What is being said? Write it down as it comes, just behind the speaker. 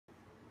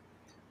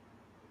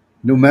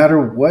No matter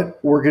what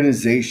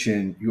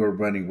organization you are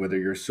running, whether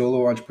you're a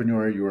solo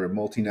entrepreneur, you're a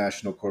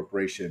multinational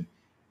corporation,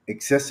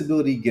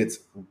 accessibility gets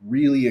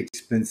really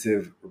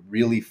expensive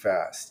really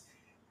fast.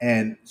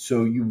 And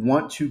so you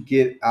want to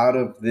get out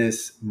of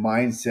this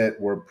mindset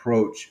or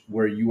approach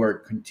where you are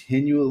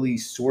continually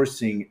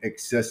sourcing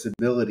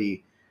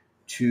accessibility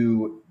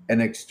to an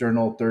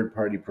external third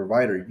party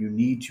provider. You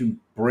need to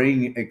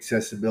bring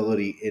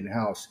accessibility in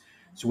house.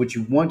 So what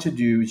you want to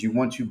do is you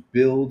want to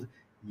build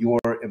your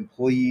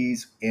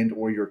employees and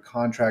or your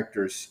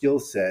contractors skill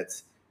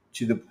sets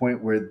to the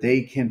point where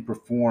they can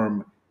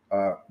perform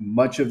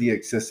much of the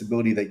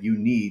accessibility that you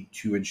need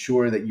to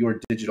ensure that your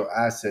digital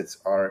assets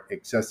are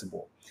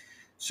accessible.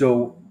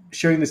 So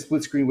sharing the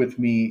split screen with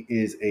me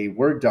is a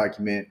Word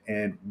document,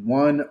 and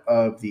one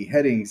of the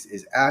headings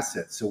is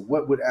assets. So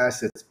what would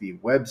assets be?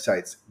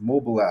 Websites,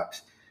 mobile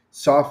apps,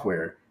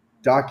 software,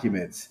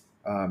 documents,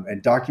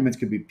 and documents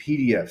could be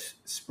PDFs,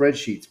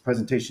 spreadsheets,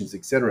 presentations,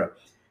 etc.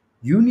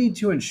 You need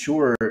to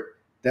ensure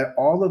that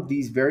all of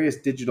these various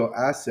digital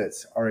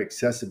assets are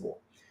accessible.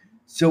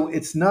 So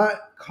it's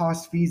not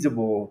cost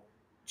feasible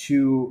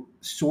to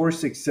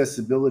source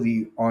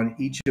accessibility on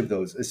each of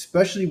those,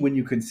 especially when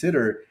you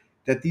consider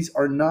that these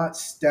are not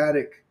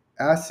static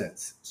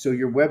assets. So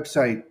your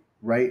website,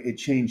 right, it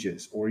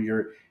changes, or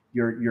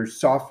your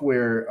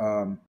software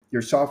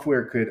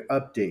could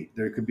update.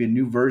 There could be a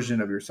new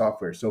version of your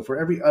software. So for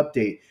every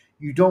update,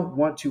 you don't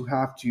want to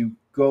have to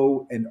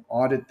go and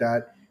audit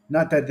that.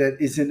 Not that that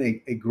isn't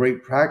a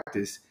great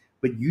practice,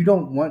 but you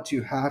don't want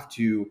to have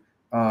to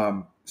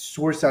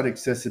source out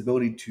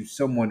accessibility to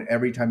someone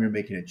every time you're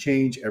making a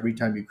change, every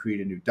time you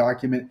create a new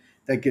document.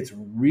 That gets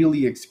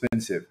really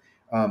expensive.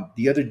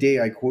 The other day,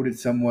 I quoted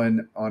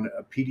someone on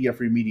a PDF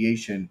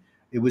remediation.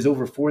 It was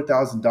over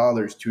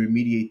 $4,000 to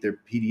remediate their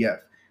PDF.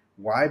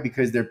 Why?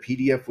 Because their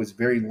PDF was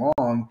very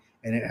long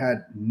and it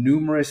had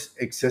numerous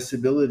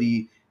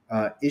accessibility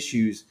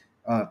issues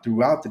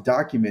throughout the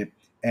document,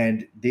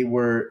 and they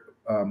were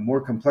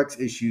more complex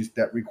issues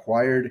that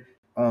required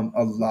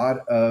a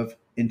lot of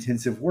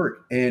intensive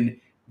work. And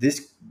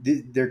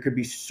there could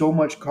be so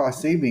much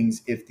cost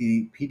savings if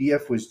the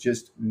PDF was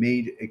just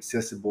made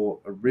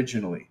accessible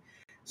originally.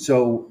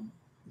 So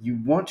you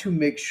want to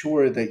make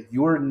sure that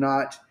you're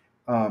not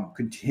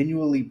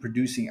continually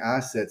producing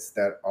assets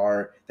that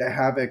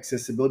have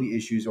accessibility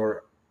issues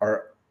or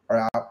are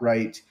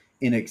outright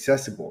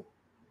inaccessible.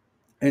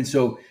 And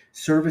so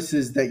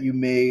services that you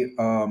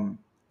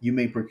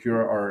may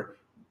procure are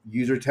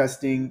user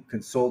testing,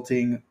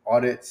 consulting,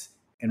 audits,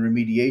 and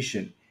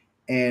remediation.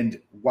 And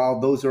while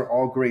those are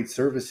all great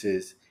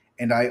services,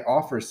 and I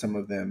offer some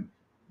of them,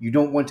 you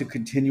don't want to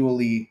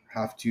continually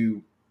have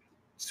to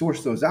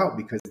source those out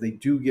because they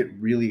do get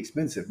really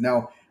expensive.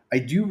 Now, I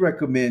do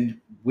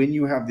recommend when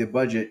you have the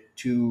budget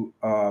to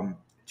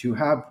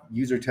have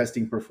user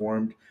testing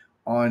performed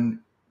on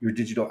your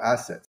digital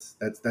assets.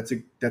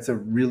 That's a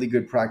really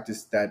good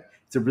practice. That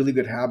it's a really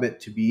good habit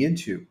to be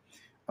into,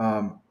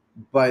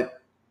 but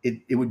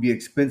it would be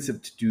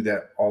expensive to do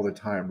that all the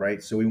time,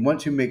 right? So we want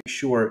to make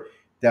sure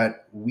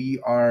that we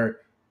are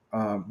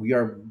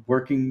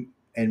working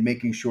and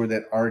making sure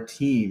that our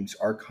teams,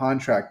 our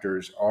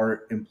contractors,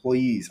 our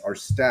employees, our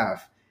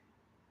staff,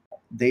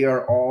 they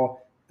all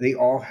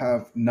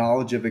have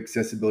knowledge of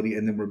accessibility,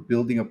 and then we're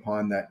building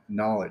upon that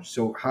knowledge.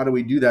 So how do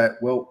we do that?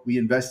 Well, we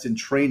invest in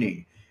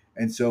training.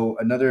 And so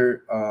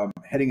another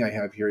heading I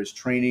have here is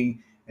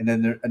training, and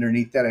then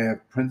underneath that I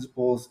have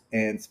principles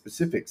and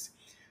specifics.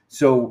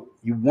 So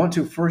you want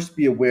to first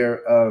be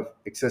aware of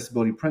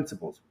accessibility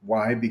principles.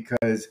 Why?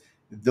 Because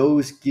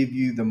those give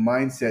you the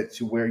mindset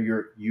to where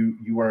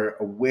you are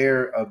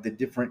aware of the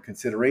different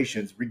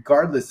considerations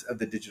regardless of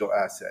the digital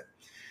asset.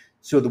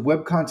 So the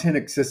web content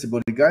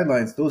accessibility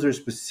guidelines, those are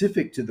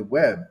specific to the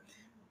web,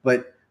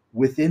 but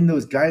within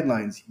those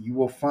guidelines, you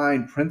will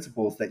find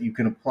principles that you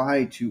can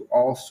apply to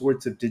all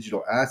sorts of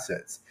digital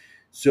assets.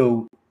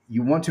 So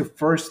you want to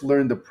first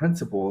learn the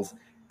principles,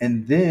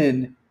 and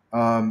then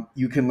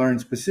you can learn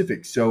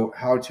specifics. So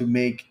how to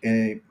make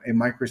a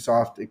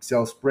Microsoft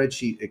Excel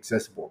spreadsheet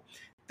accessible.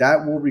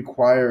 That will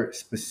require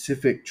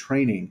specific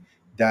training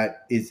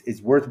that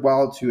is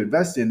worthwhile to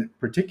invest in,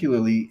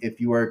 particularly if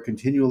you are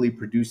continually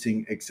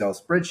producing Excel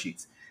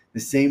spreadsheets. The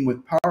same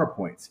with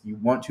PowerPoints. You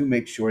want to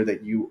make sure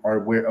that you are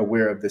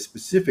aware of the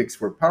specifics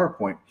for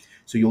PowerPoint.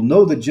 So you'll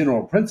know the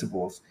general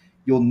principles.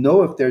 You'll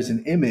know if there's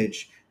an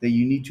image that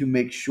you need to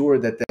make sure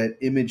that that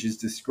image is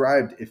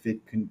described if it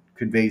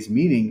conveys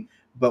meaning.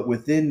 But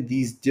within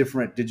these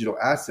different digital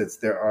assets,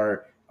 there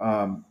are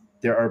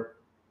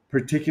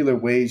particular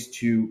ways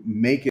to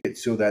make it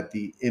so that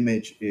the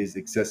image is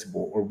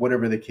accessible or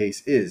whatever the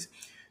case is.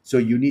 So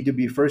you need to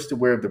be first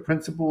aware of the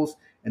principles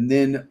and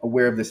then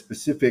aware of the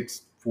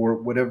specifics for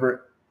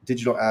whatever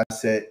digital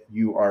asset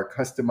you are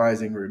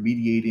customizing or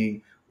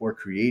remediating or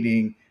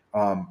creating.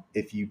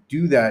 If you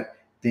do that,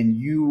 then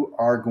you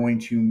are going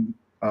to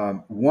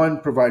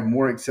one, provide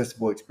more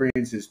accessible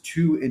experiences,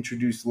 two,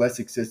 introduce less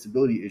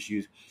accessibility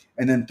issues,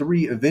 and then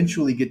three,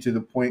 eventually get to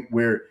the point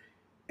where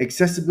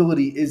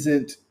accessibility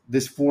isn't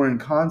this foreign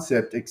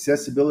concept.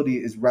 Accessibility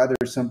is rather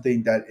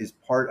something that is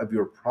part of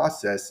your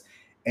process,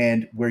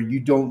 and where you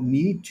don't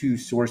need to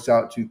source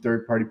out to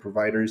third party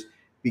providers,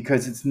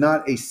 because it's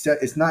not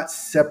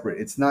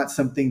separate. It's not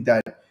something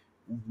that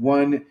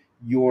one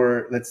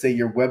your let's say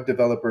your web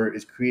developer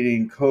is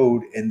creating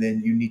code, and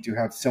then you need to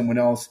have someone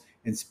else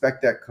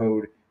inspect that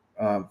code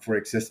for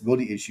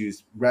accessibility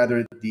issues.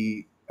 Rather,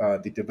 the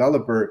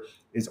developer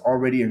is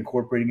already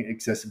incorporating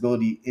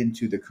accessibility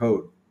into the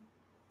code.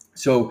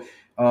 So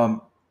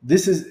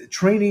this is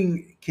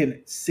training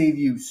can save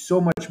you so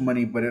much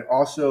money, but it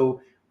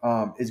also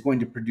is going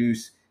to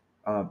produce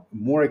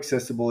more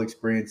accessible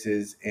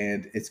experiences,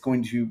 and it's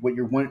going to what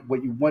you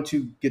want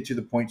to get to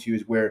the point to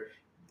is where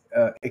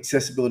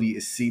accessibility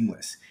is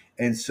seamless,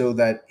 and so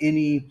that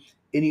any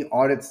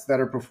audits that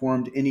are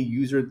performed, any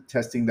user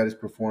testing that is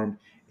performed,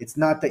 it's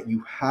not that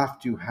you have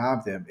to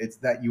have them; it's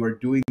that you are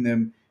doing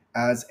them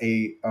as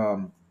a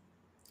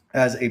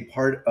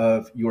part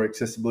of your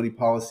accessibility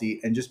policy,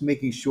 and just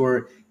making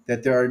sure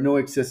that there are no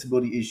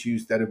accessibility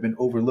issues that have been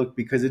overlooked,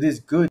 because it is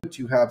good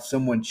to have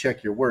someone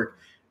check your work.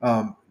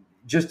 Um,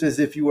 just as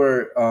if you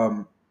are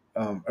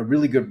a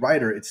really good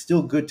writer, it's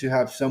still good to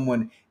have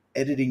someone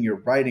editing your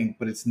writing,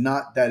 but it's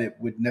not that it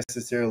would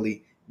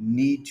necessarily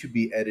need to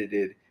be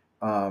edited.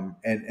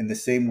 And the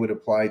same would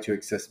apply to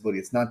accessibility.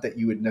 It's not that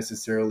you would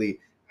necessarily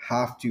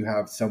have to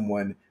have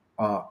someone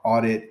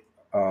audit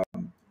a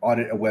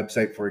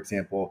website, for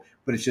example,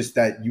 but it's just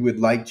that you would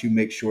like to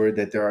make sure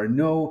that there are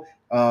no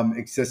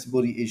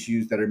accessibility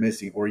issues that are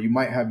missing, or you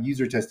might have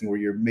user testing where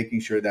you're making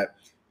sure that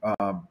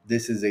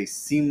this is a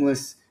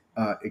seamless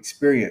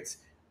experience.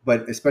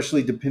 But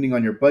especially depending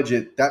on your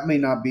budget, that may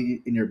not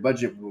be in your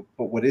budget.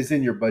 But what is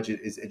in your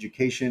budget is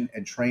education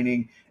and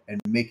training,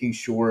 and making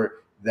sure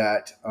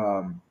that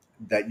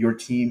that your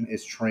team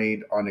is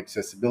trained on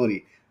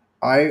accessibility.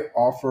 I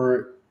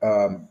offer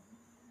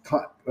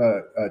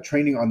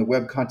training on the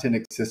Web Content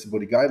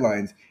Accessibility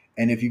Guidelines.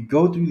 And if you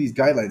go through these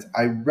guidelines,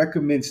 I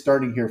recommend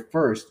starting here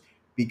first,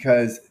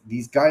 because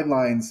these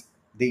guidelines,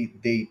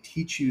 they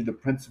teach you the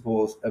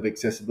principles of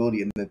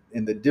accessibility,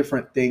 and the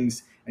different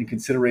things and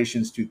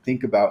considerations to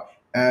think about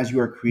as you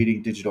are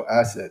creating digital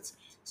assets.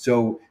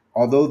 So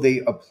although they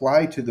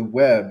apply to the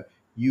web,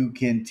 you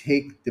can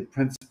take the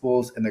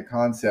principles and the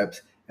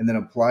concepts and then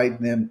apply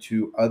them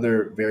to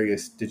other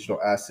various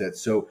digital assets.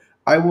 So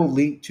I will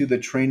link to the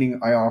training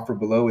I offer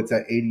below. It's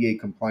at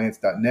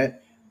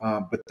adacompliance.net.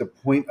 But the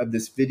point of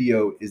this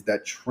video is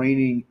that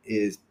training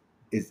is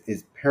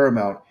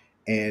paramount,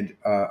 and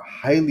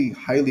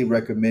highly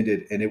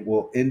recommended, and it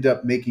will end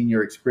up making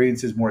your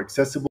experiences more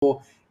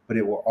accessible, but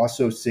it will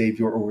also save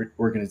your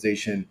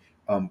organization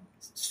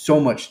so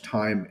much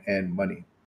time and money.